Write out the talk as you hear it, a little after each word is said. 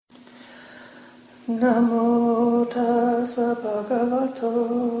Namo tassa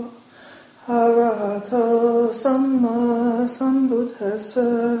bhagavato arahato samma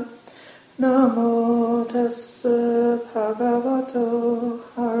sambuddhassa. Namo tassa bhagavato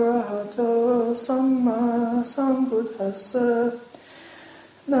arahato samma sambuddhassa.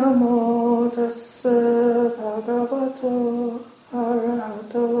 Namo tassa bhagavato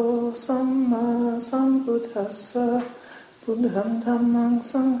arahato samma sambuddhassa. Buddham dhammam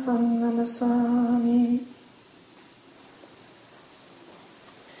sangham namasami.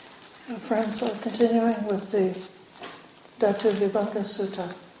 Friends, continuing with the Dhatu Vibhanga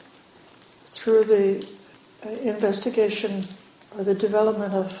Sutta, through the investigation or the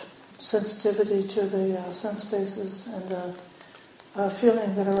development of sensitivity to the sense bases and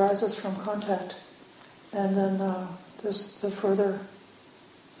feeling that arises from contact, and then the further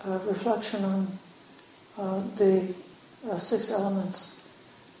reflection on the six elements,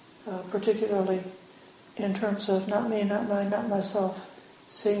 particularly in terms of not me, not mine, not myself,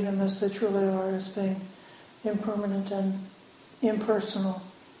 seeing them as they truly are, as being impermanent and impersonal,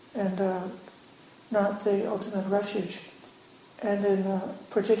 and not the ultimate refuge. And in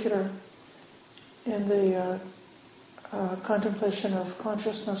particular, in the contemplation of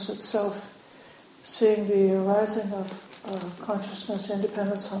consciousness itself, seeing the arising of consciousness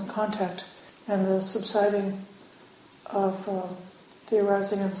independence on contact, and the subsiding of the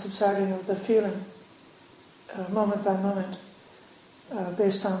arising and subsiding of the feeling moment by moment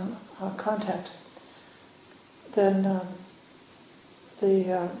based on contact, then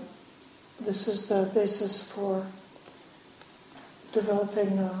this is the basis for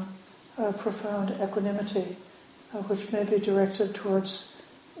developing a profound equanimity, which may be directed towards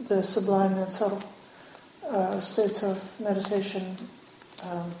the sublime and subtle states of meditation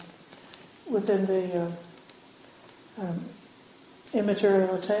within the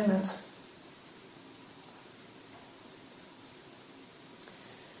immaterial attainments.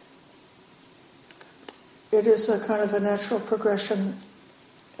 It is a kind of a natural progression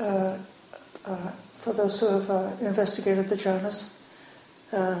for those who have investigated the jhanas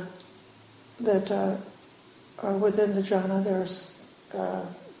that are within the jhana. There's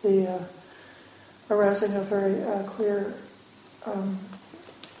the arising of very clear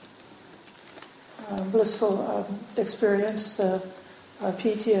blissful experience, the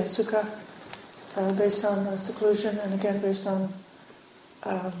piti and sukha, based on seclusion and again based on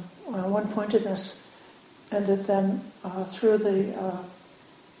one-pointedness, and that then through the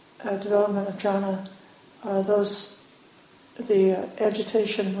development of jhana, the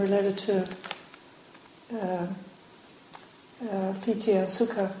agitation related to piti and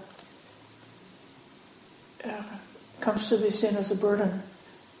sukha comes to be seen as a burden.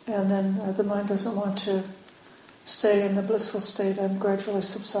 And then the mind doesn't want to stay in the blissful state and gradually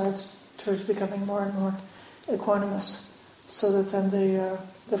subsides towards becoming more and more equanimous, so that then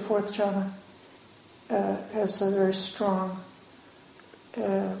the fourth jhana has a very strong,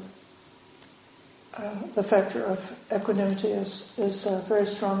 the factor of equanimity is very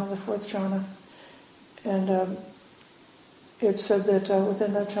strong in the fourth jhana. And it's said that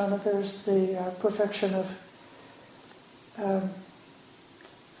within that jhana there's the perfection of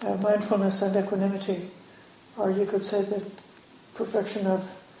mindfulness and equanimity, or you could say the perfection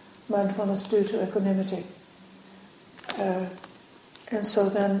of mindfulness due to equanimity. And so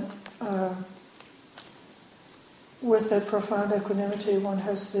then, with that profound equanimity, one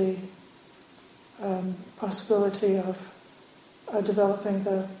has the possibility of developing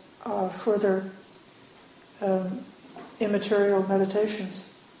the further immaterial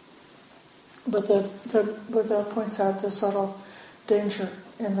meditations. But that points out the subtle danger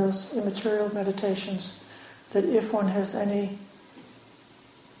in those immaterial meditations, that if one has any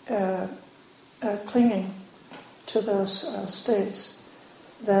clinging to those states,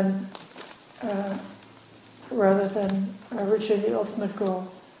 then rather than reaching the ultimate goal,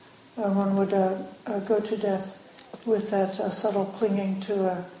 one would go to death with that subtle clinging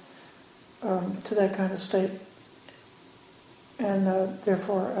to that kind of state, and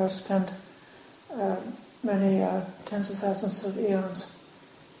therefore spend many tens of thousands of eons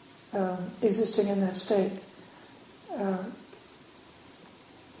existing in that state.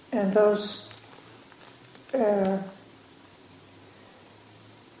 And those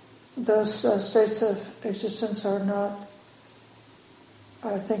states of existence are not,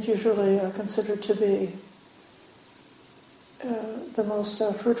 I think, usually considered to be the most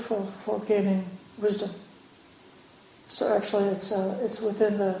fruitful for gaining wisdom. So actually, it's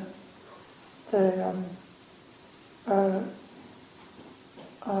within the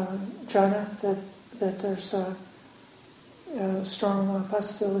jhana that there's strong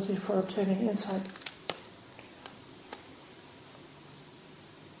possibility for obtaining insight.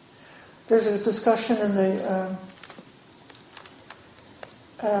 There's a discussion in the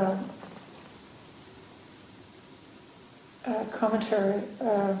commentary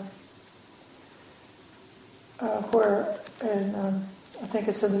where, I think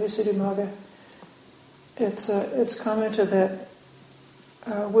it's in the Visuddhimagga, it's commented that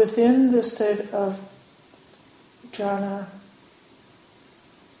within the state of jhana,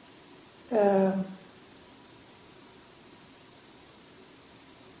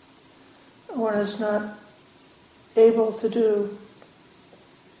 one is not able to do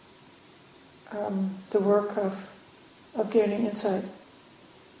the work of gaining insight.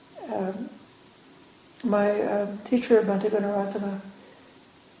 My teacher, Bhante Gunaratana,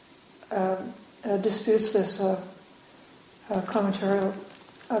 disputes this commentarial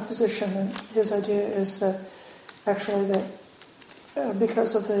position, and his idea is that actually that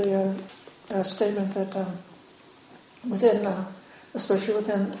because of the statement that within, especially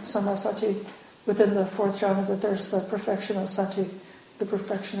within Sammasati, within the fourth jhana, that there's the perfection of sati, the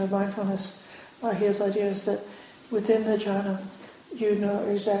perfection of mindfulness. His idea is that within the jhana, you know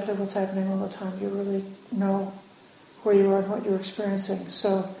exactly what's happening all the time. You really know where you are and what you're experiencing.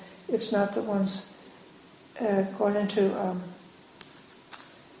 So it's not that one's going into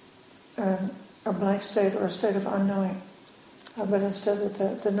a blank state or a state of unknowing, but instead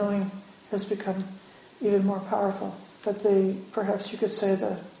that the knowing has become even more powerful. But perhaps you could say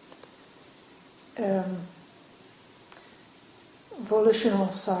the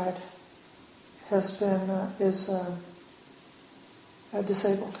volitional side has been is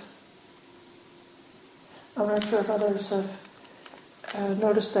disabled. I'm not sure if others have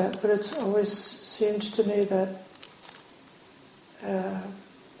noticed that, but it's always seemed to me that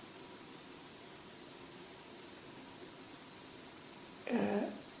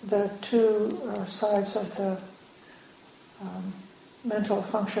the two sides of the mental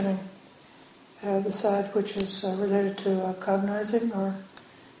functioning, the side which is related to cognizing or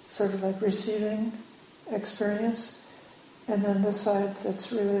sort of like receiving experience, and then the side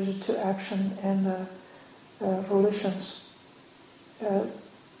that's related to action and volitions.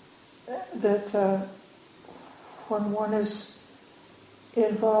 That when one is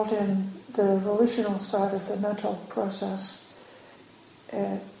involved in the volitional side of the mental process,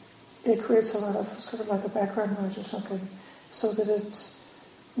 it creates a lot of sort of like a background noise or something, so that it's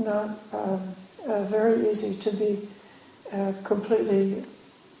not very easy to be completely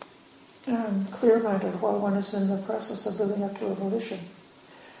clear-minded while one is in the process of building up to a volition.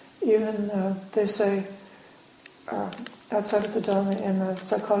 Even they say outside of the Dhamma in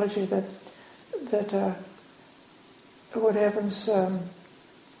psychology that what happens,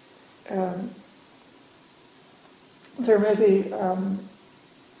 there may be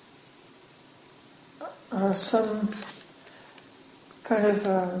some kind of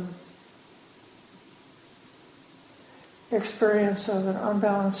experience of an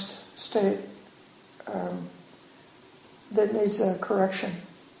unbalanced state that needs a correction.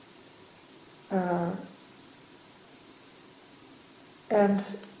 And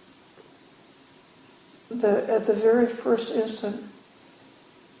at the very first instant,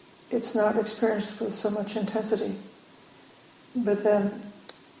 it's not experienced with so much intensity. But then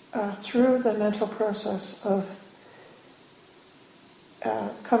through the mental process of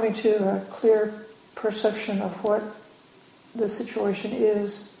coming to a clear perception of what the situation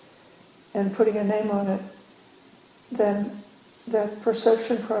is and putting a name on it, then that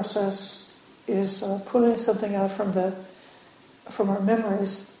perception process is pulling something out from our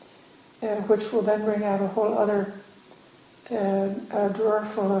memories, which will then bring out a whole other drawer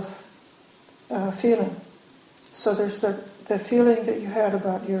full of feeling. So there's the feeling that you had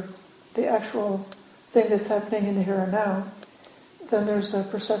about the actual thing that's happening in the here and now. Then there's a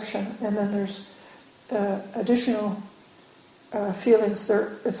perception, and then there's additional feelings.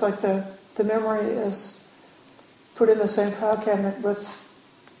 It's like the memory is put in the same file cabinet with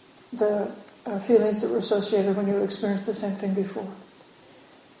the feelings that were associated when you experienced the same thing before.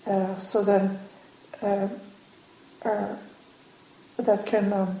 So then that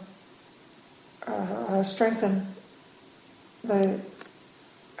can strengthen the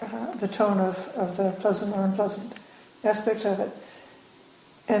tone of the pleasant or unpleasant aspect of it.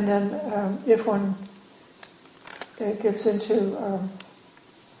 And then if one gets into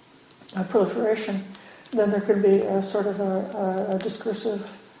a proliferation, then there can be a sort of a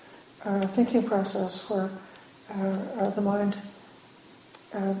discursive thinking process where the mind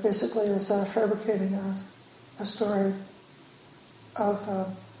basically is fabricating a story of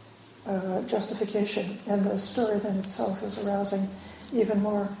justification, and the story then itself is arousing even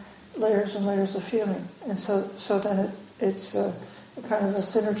more layers and layers of feeling. And so then it's a kind of a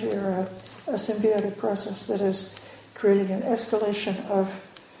synergy or a symbiotic process that is creating an escalation of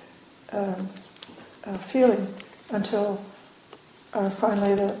feeling until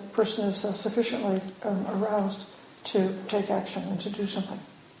finally the person is sufficiently aroused to take action and to do something,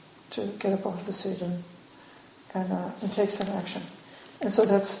 to get up off the seat and take some action. And so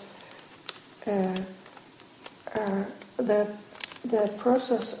that's that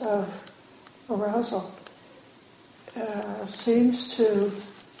process of arousal seems to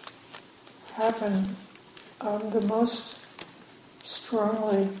happen the most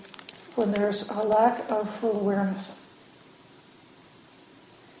strongly when there's a lack of full awareness.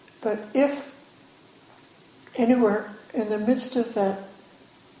 But if anywhere in the midst of that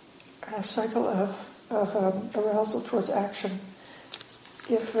cycle of arousal towards action,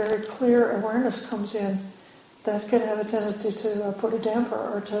 if very clear awareness comes in, that can have a tendency to put a damper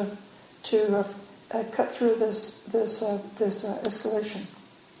or to cut through this escalation.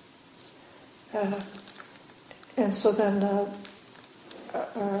 And so then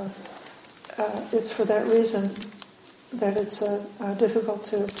it's for that reason that it's difficult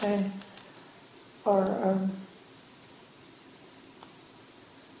to obtain our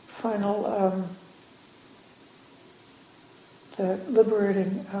final the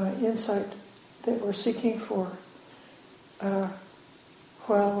liberating insight that we're seeking for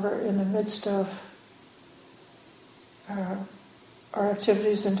while we're in the midst of our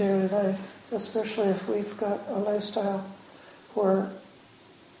activities in daily life, especially if we've got a lifestyle where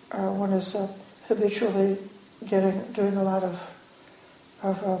one is habitually doing a lot of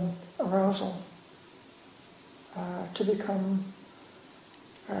arousal to become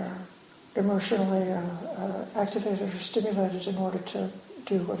emotionally activated or stimulated in order to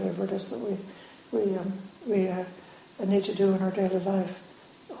do whatever it is that we need to do in our daily life.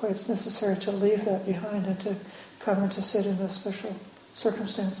 Where it's necessary to leave that behind and to come and to sit in a special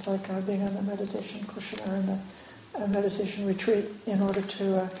circumstance like being on the meditation cushion or in the meditation retreat in order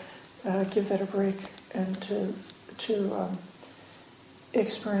to give that a break and to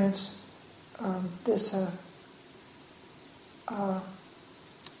experience this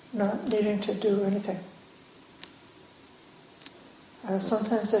not needing to do anything.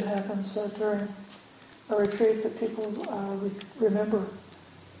 Sometimes it happens during a retreat that people remember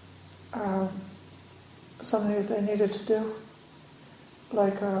something that they needed to do.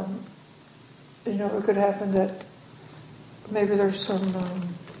 Like, it could happen that maybe there's some,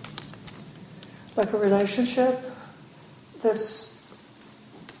 like a relationship that's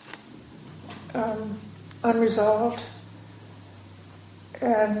unresolved,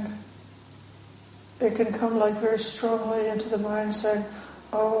 and it can come like very strongly into the mind saying,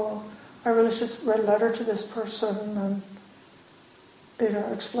 oh, I really should write a letter to this person and,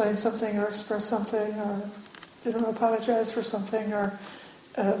 explain something or express something or, apologize for something or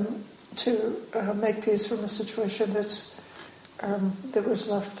to make peace from a situation that was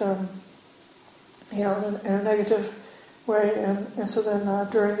left, in a negative way. And so then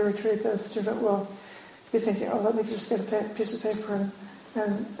during the retreat, the student will be thinking, oh, let me just get a piece of paper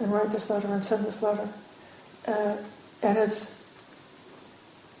and write this letter and send this letter. And it's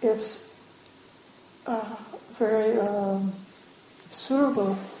very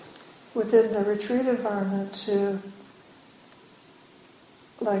suitable within the retreat environment to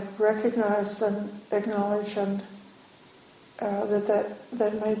recognize and acknowledge and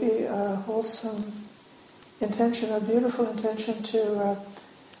that may be a wholesome intention, a beautiful intention to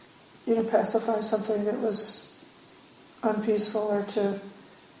pacify something that was unpeaceful or to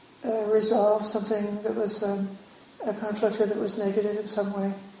resolve something that was a conflict or that was negative in some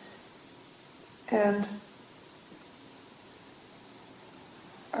way. And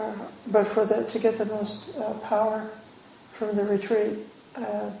but to get the most power from the retreat,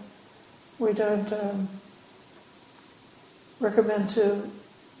 we don't recommend to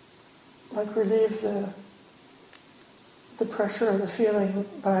relieve the pressure of the feeling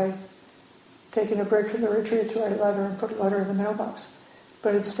by taking a break from the retreat to write a letter and put a letter in the mailbox.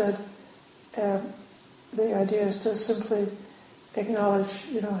 But instead, the idea is to simply acknowledge,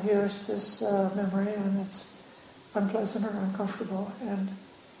 here's this memory and it's unpleasant or uncomfortable, and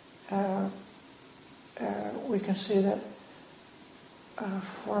we can see that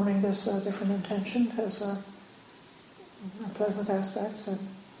forming this different intention has a pleasant aspect,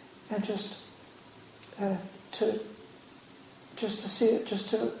 and just to see it, just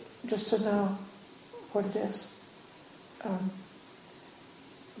to know what it is.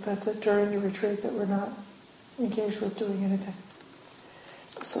 But that during the retreat that we're not engaged with doing anything.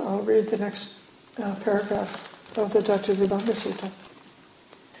 So I'll read the next paragraph of the Dattavibhanga Sutta.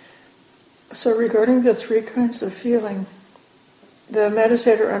 So regarding the three kinds of feeling, the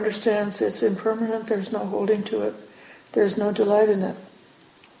meditator understands it's impermanent, there's no holding to it, there's no delight in it.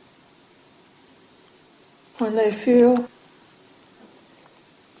 When they feel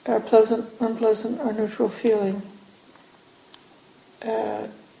a pleasant, unpleasant, or neutral feeling, they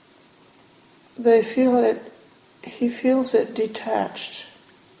feel it, he feels it detached.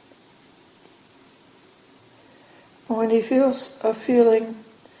 When he feels a feeling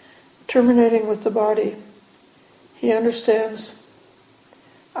terminating with the body, he understands,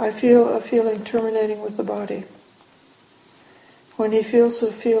 I feel a feeling terminating with the body. When he feels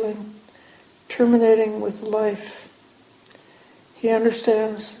a feeling terminating with life, he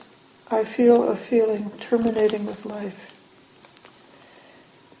understands, I feel a feeling terminating with life.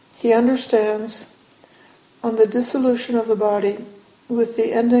 He understands, on the dissolution of the body, with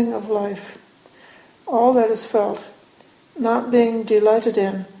the ending of life, all that is felt, not being delighted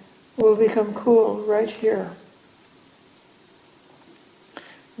in, will become cool right here.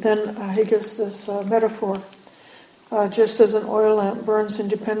 Then he gives this metaphor. Just as an oil lamp burns in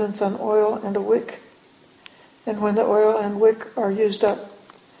dependence on oil and a wick, and when the oil and wick are used up,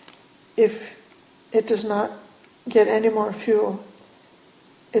 if it does not get any more fuel,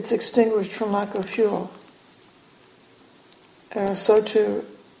 it's extinguished from lack of fuel. So too,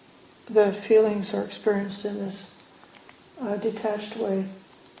 the feelings are experienced in this detached way,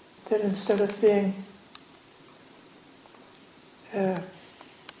 that instead of being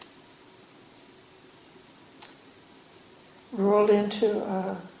rolled into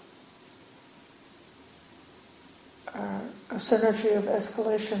a synergy of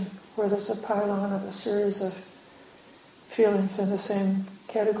escalation, where there's a pile-on of a series of feelings in the same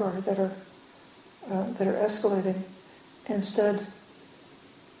category that are escalating. Instead,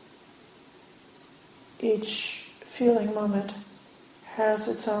 each feeling moment has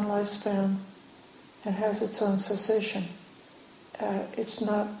its own lifespan and has its own cessation. It's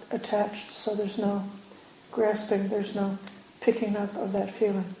not attached, so there's no grasping, there's no picking up of that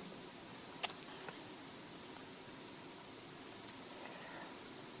feeling.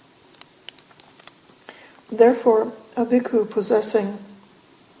 Therefore, a bhikkhu possessing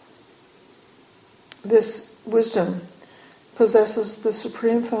this wisdom possesses the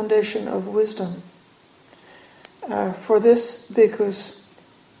supreme foundation of wisdom. For this bhikkhus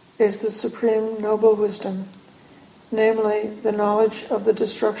is the supreme noble wisdom, namely the knowledge of the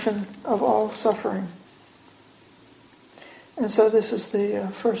destruction of all suffering. And so this is the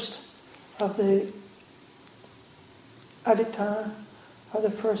first of the adhitthana, or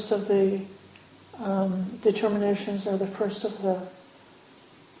the first of the determinations, or the first of the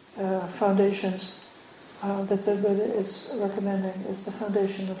foundations that the Buddha is recommending, is the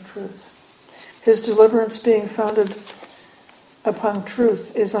foundation of truth. His deliverance being founded upon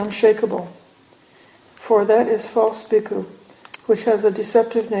truth is unshakable, for that is false bhikkhu, which has a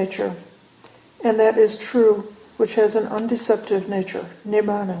deceptive nature, and that is true, which has an undeceptive nature,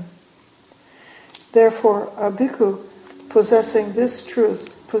 nibbana. Therefore, a bhikkhu possessing this truth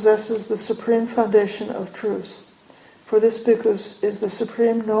possesses the supreme foundation of truth. For this bhikkhu is the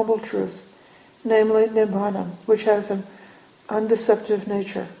supreme noble truth, namely nibbana, which has an undeceptive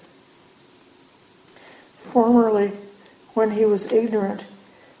nature. Formerly, when he was ignorant,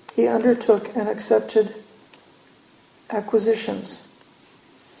 he undertook and accepted acquisitions.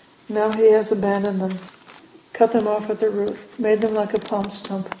 Now he has abandoned them, cut them off at the root, made them like a palm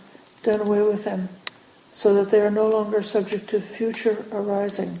stump, done away with them, so that they are no longer subject to future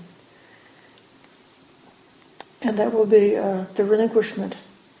arising. And that will be the relinquishment,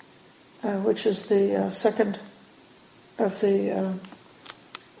 which is the second of the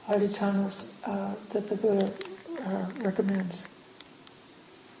adhitthanas that the Buddha recommends.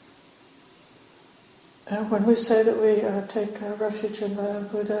 When we say that we take refuge in the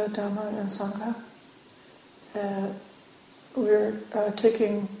Buddha, Dhamma, and Sangha, we're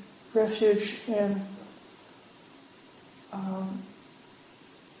taking refuge in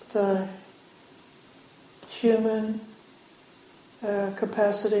the human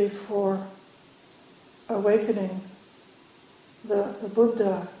capacity for awakening, the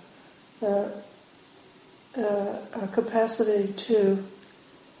Buddha, the capacity to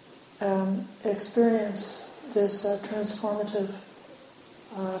experience this transformative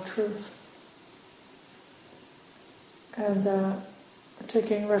truth. And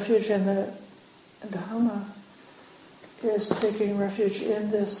taking refuge in the Dhamma is taking refuge in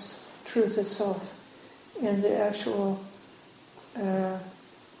this truth itself, in the actual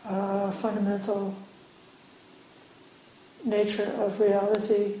fundamental nature of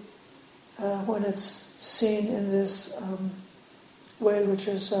reality when it's seen in this way which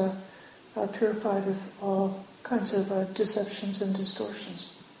is purified of all kinds of deceptions and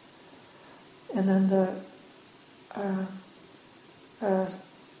distortions. And then the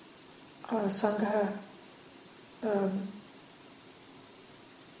Sangha,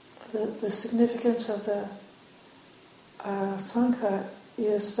 the significance of the Sangha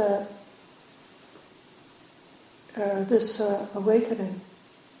is that this awakening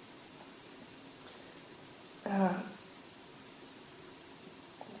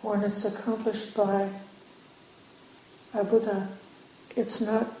when it's accomplished by a Buddha, it's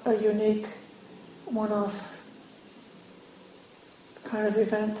not a unique one-off kind of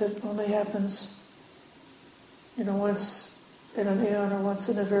event that only happens, once in an eon or once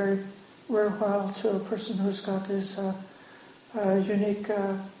in a very rare while to a person who's got this unique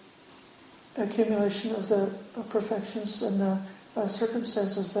accumulation of the perfections and the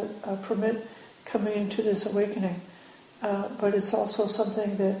circumstances that permit coming into this awakening. But it's also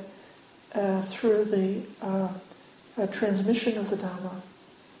something that through the transmission of the Dhamma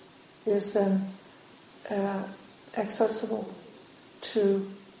is then accessible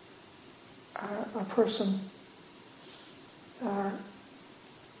to a person,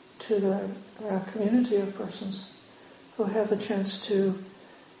 to the community of persons who have a chance to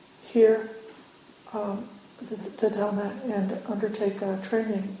hear the Dhamma and undertake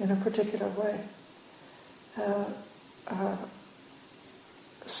training in a particular way.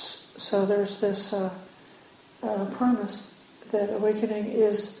 So there's this promise that awakening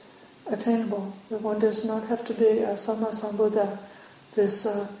is attainable, that one does not have to be a Samma Sambuddha, this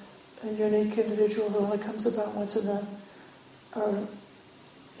unique individual who only comes about once in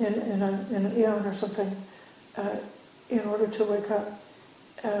an eon or something, in order to wake up.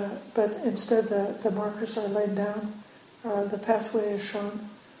 But instead the markers are laid down, the pathway is shown,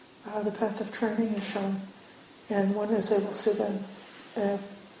 the path of training is shown, and one is able to then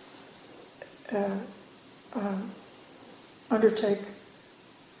undertake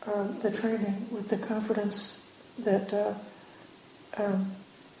the training with the confidence that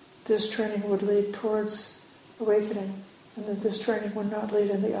this training would lead towards awakening, and that this training would not lead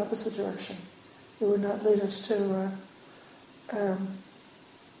in the opposite direction. It would not lead us to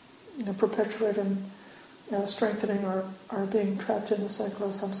perpetuate and strengthening our being trapped in the cycle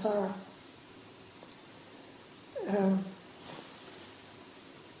of samsara.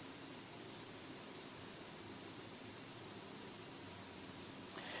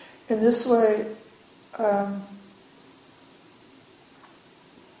 In this way,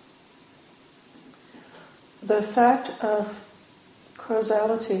 the fact of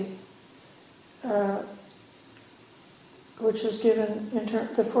causality, which is given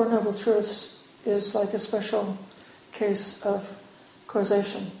the Four Noble Truths, is like a special case of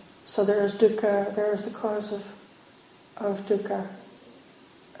causation. So there is dukkha, there is the cause of dukkha.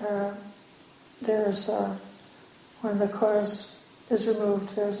 There's when the cause is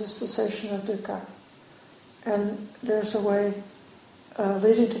removed, there's a cessation of dukkha. And there's a way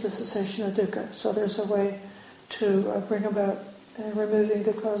leading to the cessation of dukkha. So there's a way to bring about removing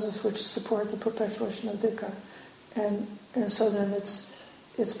the causes which support the perpetuation of dukkha. And so then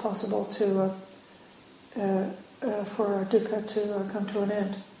it's possible to for dukkha to come to an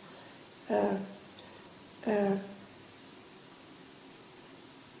end.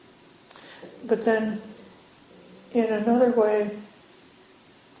 But then, in another way,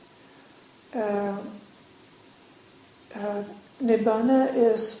 nibbana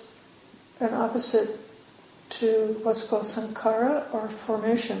is an opposite to what's called sankhara, or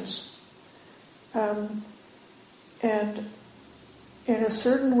formations. And in a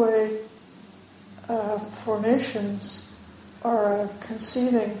certain way, formations are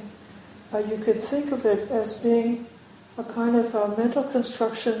conceiving, you could think of it as being a kind of a mental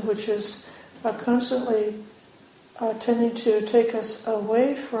construction which is constantly tending to take us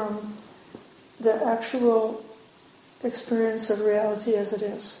away from the actual experience of reality as it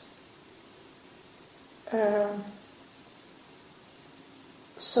is.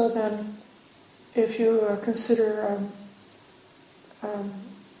 So then, if you consider,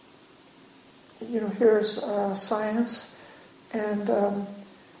 here's science, and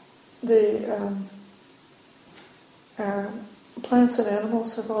the plants and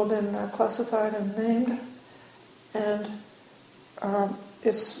animals have all been classified and named, and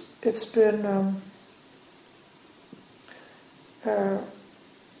it's been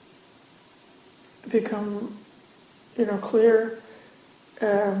become clear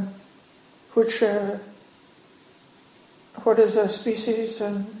what is a species,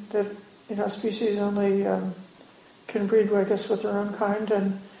 and that species only can breed, I guess, with their own kind,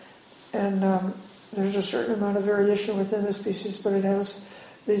 and there's a certain amount of variation within the species, but it has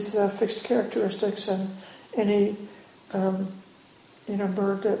these fixed characteristics, and any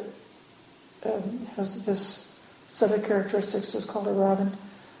bird that has this set of characteristics is called a robin,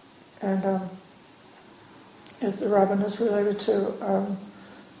 and the robin is related to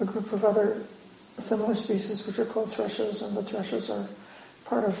a group of other similar species which are called thrushes, and the thrushes are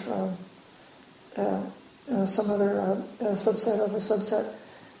part of some other subset of a subset,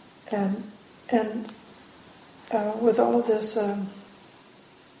 and with all of this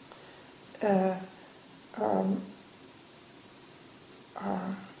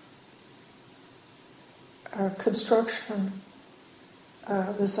construction,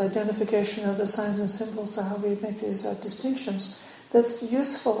 this identification of the signs and symbols, how we make these distinctions, that's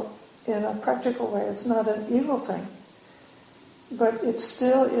useful in a practical way. It's not an evil thing, but it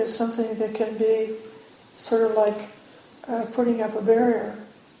still is something that can be sort of like putting up a barrier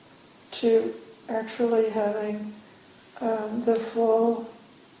to actually having the full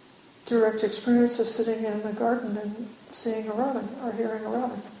direct experience of sitting in the garden and seeing a robin or hearing a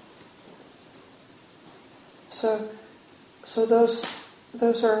robin. So those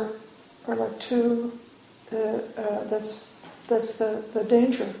are like two. That's the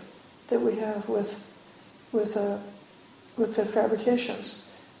danger that we have with the fabrications,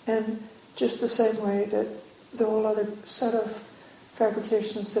 and just the same way that the whole other set of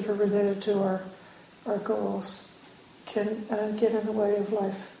fabrications that are related to our goals can get in the way of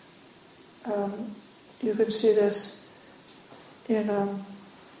life. You can see this in a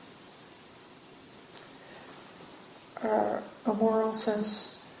moral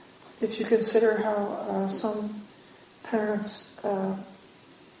sense if you consider how some parents,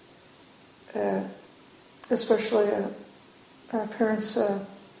 especially parents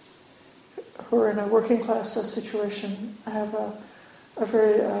who are in a working class situation, have a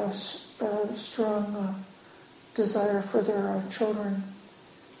very strong desire for their children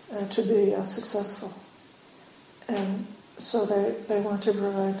to be successful, and so they want to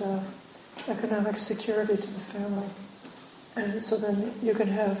provide economic security to the family. And so then you can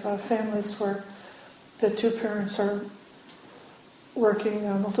have families where the two parents are working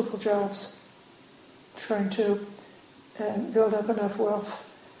multiple jobs, trying to build up enough wealth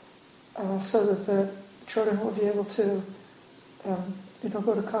so that the children will be able to,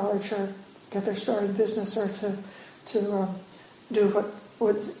 go to college or get their start in business, or to do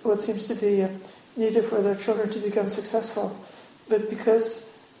what seems to be needed for their children to become successful. But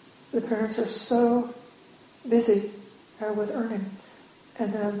because the parents are so busy with earning,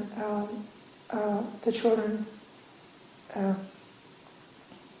 and then the children are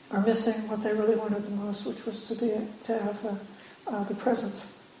missing what they really wanted the most, which was to have the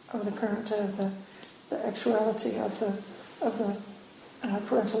presence of the parent, to have the actuality of the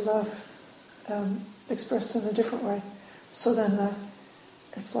parental love expressed in a different way. So then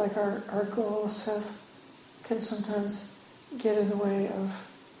it's like our goals can sometimes get in the way of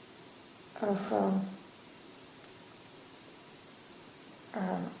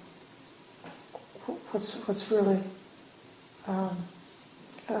what's really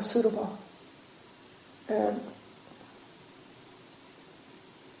suitable. And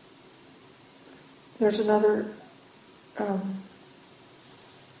there's another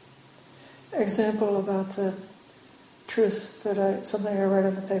example about the truth something I read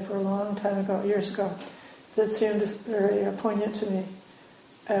in the paper a long time ago, years ago, that seemed very poignant to me.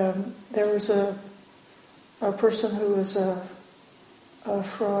 There was a person who was a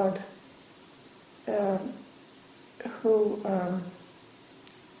fraud, who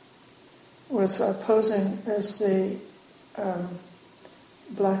was posing as the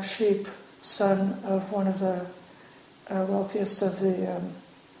black sheep son of one of the wealthiest of the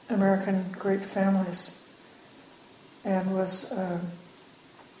American great families, and was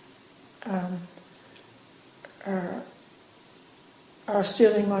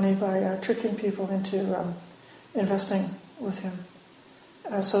stealing money by tricking people into investing with him.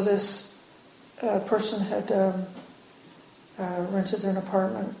 So this person had rented an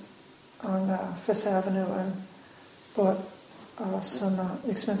apartment on Fifth Avenue and bought some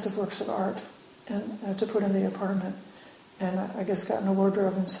expensive works of art and to put in the apartment, and I guess gotten a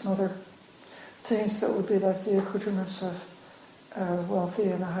wardrobe and some other things that would be like the accoutrements of wealthy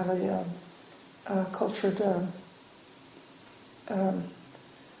and highly cultured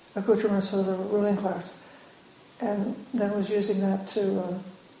accoutrements of the ruling class, and then was using that to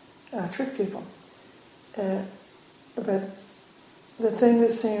trick people. But the thing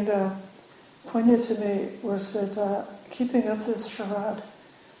that seemed poignant to me was that keeping up this charade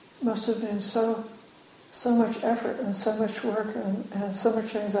must have been so so much effort and so much work and so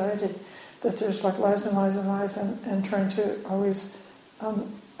much anxiety that there's like lies and lies and lies, and trying to always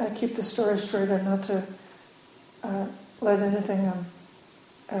keep the story straight and not to let anything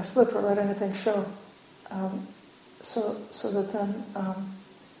slip or let anything show, so that then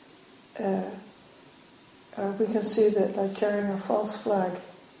we can see that like carrying a false flag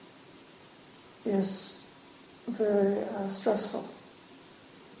is very stressful.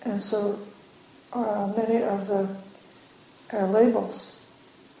 And so many of the labels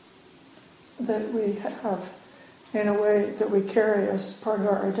that we have, in a way that we carry as part of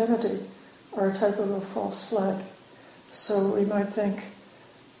our identity, are a type of a false flag. So we might think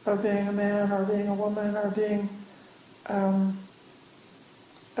of being a man or being a woman or being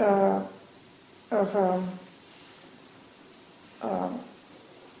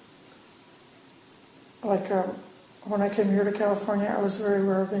when I came here to California, I was very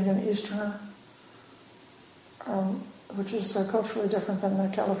aware of being an Easterner, which is culturally different than the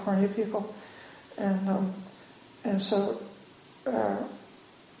California people, and so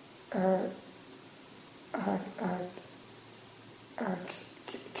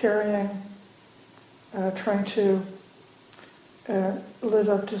carrying, trying to live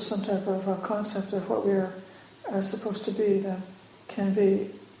up to some type of a concept of what we are supposed to be, then can be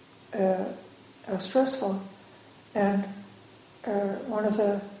stressful. And one of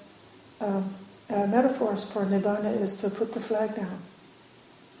the metaphors for Nibbana is to put the flag down.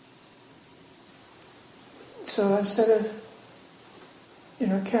 So instead of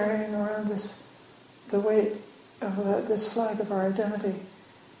carrying around the weight of this flag of our identity,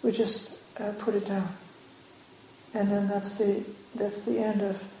 we just put it down, and then that's the end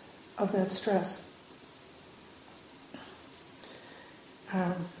of that stress.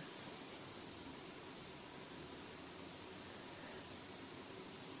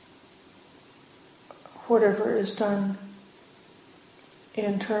 Whatever is done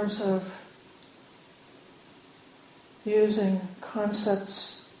in terms of using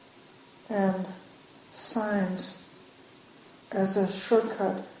concepts and signs as a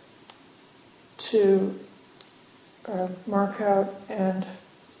shortcut to mark out and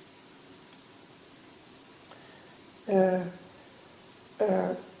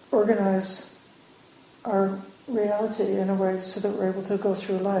organize our reality in a way so that we're able to go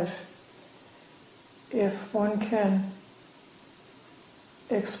through life. If one can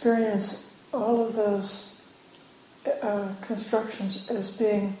experience all of those constructions as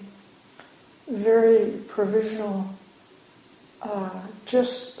being very provisional,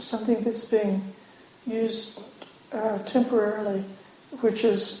 just something that's being used temporarily, which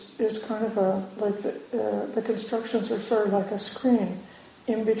is kind of like the constructions are sort of like a screen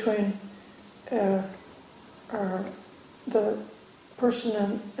in between the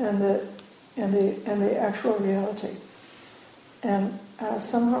person and the actual reality, and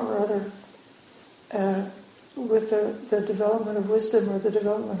somehow or other, with the development of wisdom or the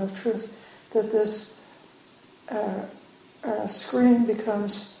development of truth, that this screen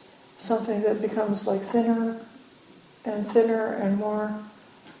becomes something that becomes like thinner and more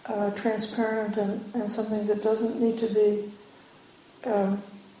transparent, and something that doesn't need to be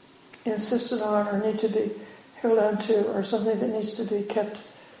insisted on or need to be held onto, or something that needs to be kept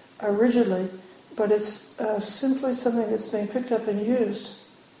rigidly, but it's simply something that's being picked up and used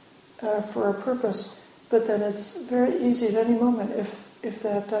for a purpose. But then it's very easy at any moment, if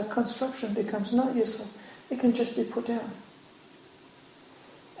that construction becomes not useful, it can just be put down.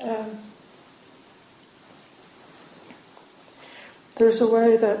 There's a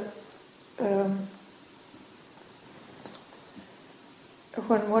way that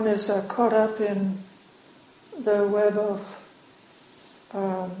when one is caught up in the web of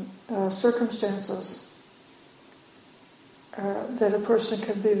circumstances, that a person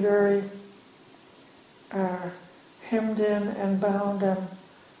can be very hemmed in and bound and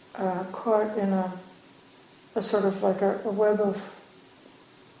caught in a sort of like a web of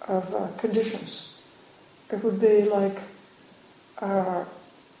conditions. It would be like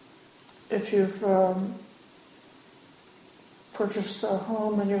if you've purchased a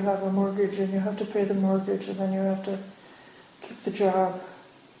home and you have a mortgage and you have to pay the mortgage, and then you have to keep the job,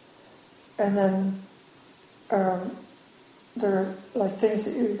 and then there are like things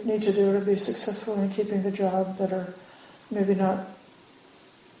that you need to do to be successful in keeping the job that are maybe not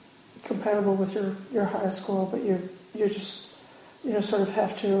compatible with your high school, but you just sort of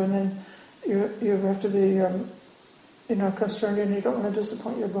have to, and then you have to be concerned, and you don't want to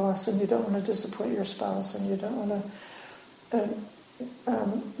disappoint your boss, and you don't want to disappoint your spouse, and you don't want to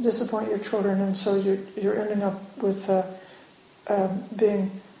disappoint your children, and so you're ending up with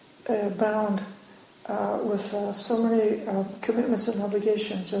being bound with so many commitments and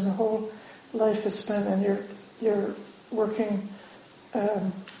obligations, and the whole life is spent, and you're working,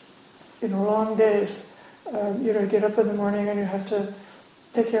 long days. Get up in the morning and you have to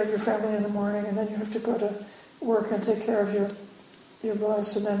take care of your family in the morning, and then you have to go to work and take care of your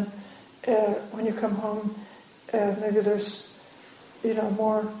boss, and then when you come home, maybe there's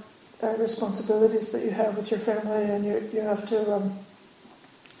more responsibilities that you have with your family, and you have to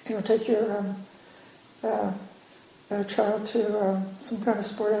take your child to some kind of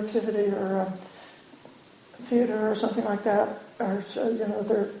sport activity or theater or something like that, or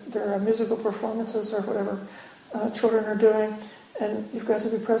their musical performances or whatever children are doing, and you've got to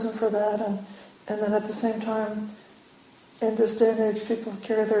be present for that, and then at the same time, in this day and age, people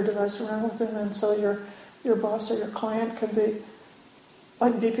carry their device around with them, and so your boss or your client can be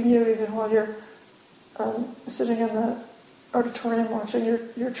like beeping you even while you're sitting in the auditorium watching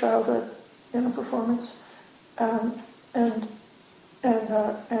your child in a performance, and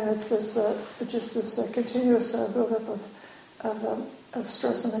it's this continuous buildup of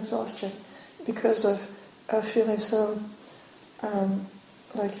stress and exhaustion because of feeling so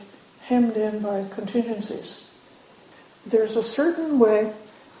hemmed in by contingencies. There's a certain way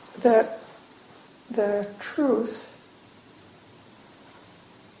that the truth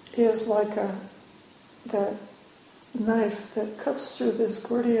is like the knife that cuts through this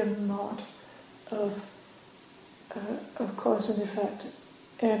Gordian knot of cause and effect.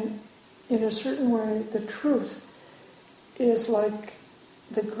 And in a certain way, the truth is like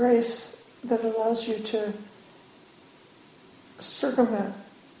the grace that allows you to circumvent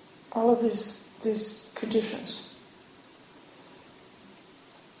all of these conditions.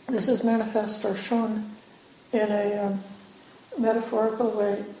 This is manifest or shown in a metaphorical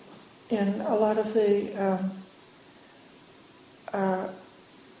way in a lot of the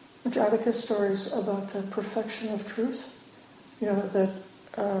Jataka stories about the perfection of truth. That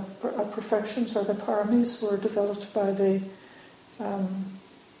perfections or the paramis were developed by the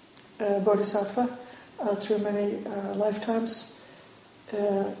bodhisattva through many lifetimes,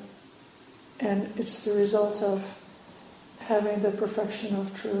 and it's the result of having the perfection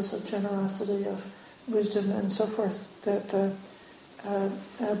of truth, of generosity, of wisdom, and so forth, that the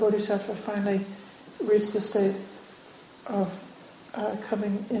bodhisattva finally reached the state of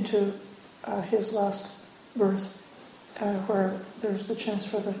coming into his last birth, where there's the chance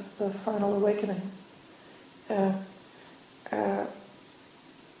for the final awakening.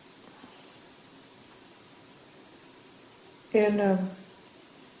 In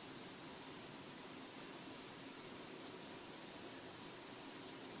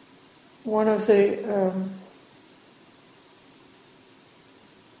one of the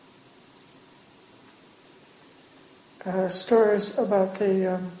stories about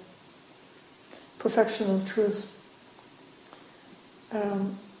the perfection of truth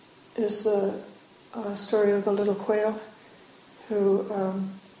is the story of the little quail who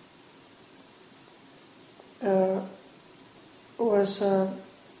was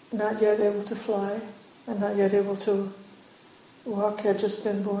not yet able to fly and not yet able to walk, had just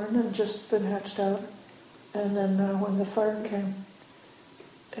been born and just been hatched out. And then when the fire came,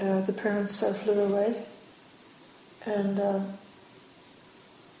 the parents flew away, and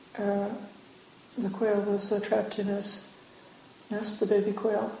the quail was trapped in his nest, the baby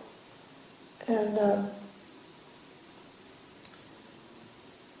quail. And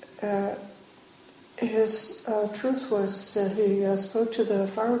his truth was that he spoke to the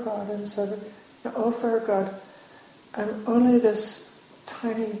fire god and said, "Oh, fire god, I'm only this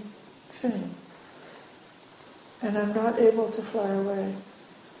tiny thing, and I'm not able to fly away.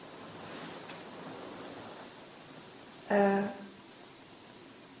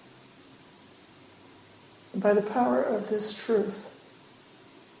 By the power of this truth,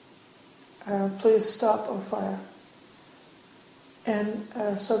 please stop, O fire." And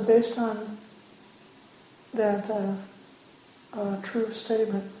so based on that true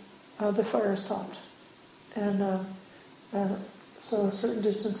statement, the fire stopped. And so a certain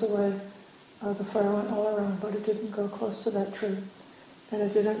distance away, the fire went all around, but it didn't go close to that tree, and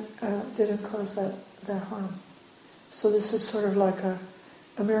it didn't cause that harm. So this is sort of like a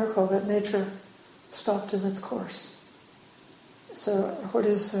miracle that nature stopped in its course. So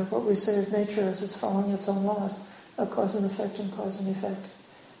what we say is nature is it's following its own laws of cause and effect and cause and effect.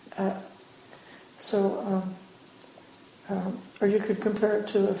 Or you could compare it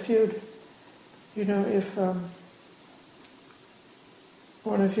to a feud. If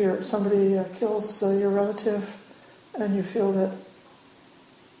somebody kills your relative, and you feel that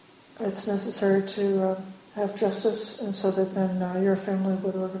it's necessary to have justice, and so that then your family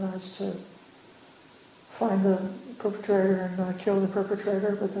would organize to find the perpetrator and kill the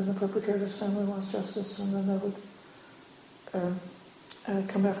perpetrator, but then the perpetrator's family wants justice, and then they would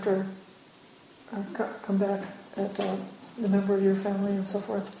come back at the member of your family and so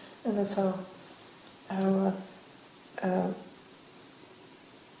forth, and that's how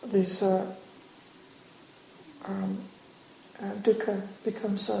these dukkha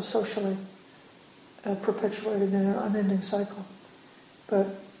becomes socially perpetuated in an unending cycle. But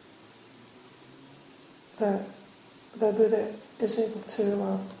the Buddha is able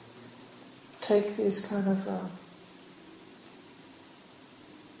to take these kind of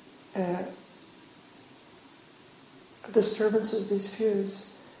disturbances, these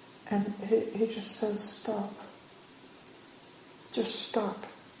feuds, and he just says, stop. Just stop.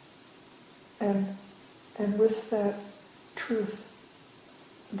 And with that truth,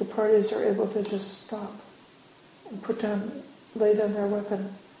 the parties are able to just stop and lay down their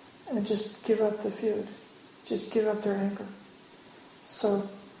weapon and just give up the feud, just give up their anger. So,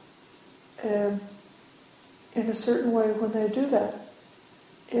 in a certain way, when they do that,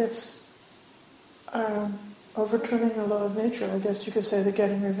 it's overturning a law of nature. I guess you could say that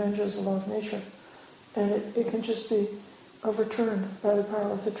getting revenge is a law of nature. And it can just be overturned by the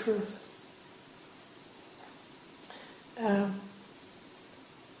power of the truth.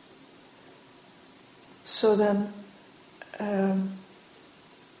 So then,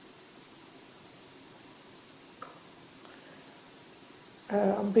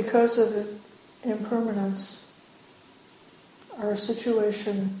 because of the impermanence, our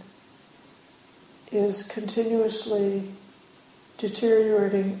situation is continuously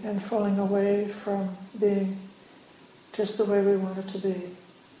deteriorating and falling away from being just the way we want it to be.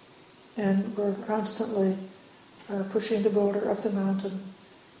 And we're constantly pushing the boulder up the mountain,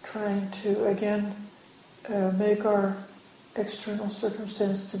 trying to, again, make our external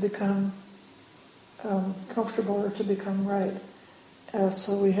circumstance to become comfortable or to become right.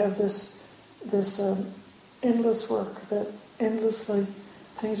 So we have this endless work that endlessly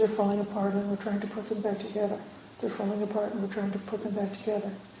things are falling apart and we're trying to put them back together. They're falling apart and we're trying to put them back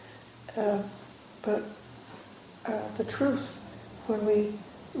together. But the truth, when we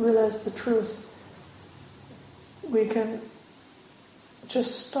realize the truth, we can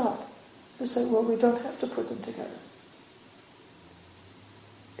just stop and say, well, we don't have to put them together.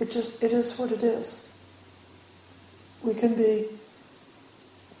 It is what it is. We can be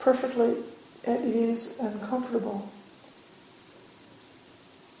perfectly at ease and comfortable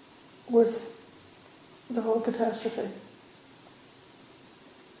with the whole catastrophe.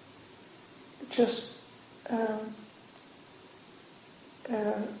 Just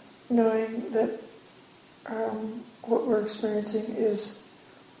knowing that what we're experiencing is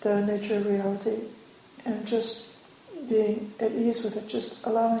the nature of reality, and just being at ease with it, just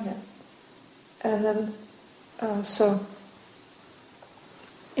allowing it. And then, so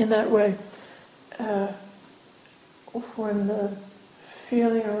in that way, when the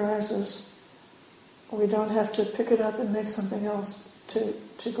feeling arises, we don't have to pick it up and make something else to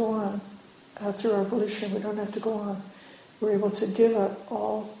go on through our volition. We don't have to go on. We're able to give up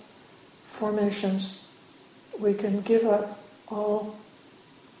all formations. We can give up all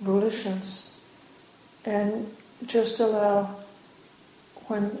volitions and just allow,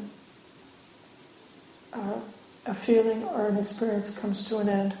 when a feeling or an experience comes to an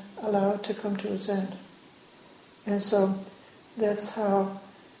end, allow it to come to its end. And so that's how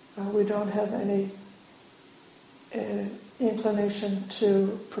we don't have any inclination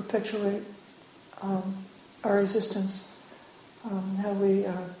to perpetuate our existence, how we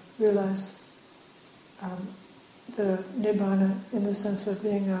realize the nibbana in the sense of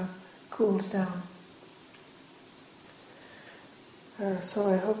being cooled down. So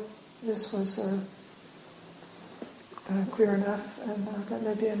I hope this was clear enough, and that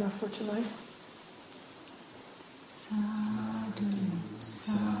may be enough for tonight. Sadhu,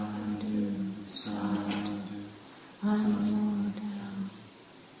 sadhu, sadhu, Anumodana.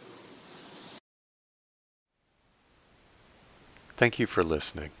 Thank you for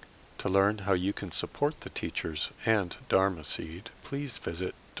listening. To learn how you can support the teachers and Dharma Seed, please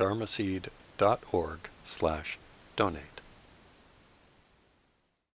visit dharmaseed.org/donate.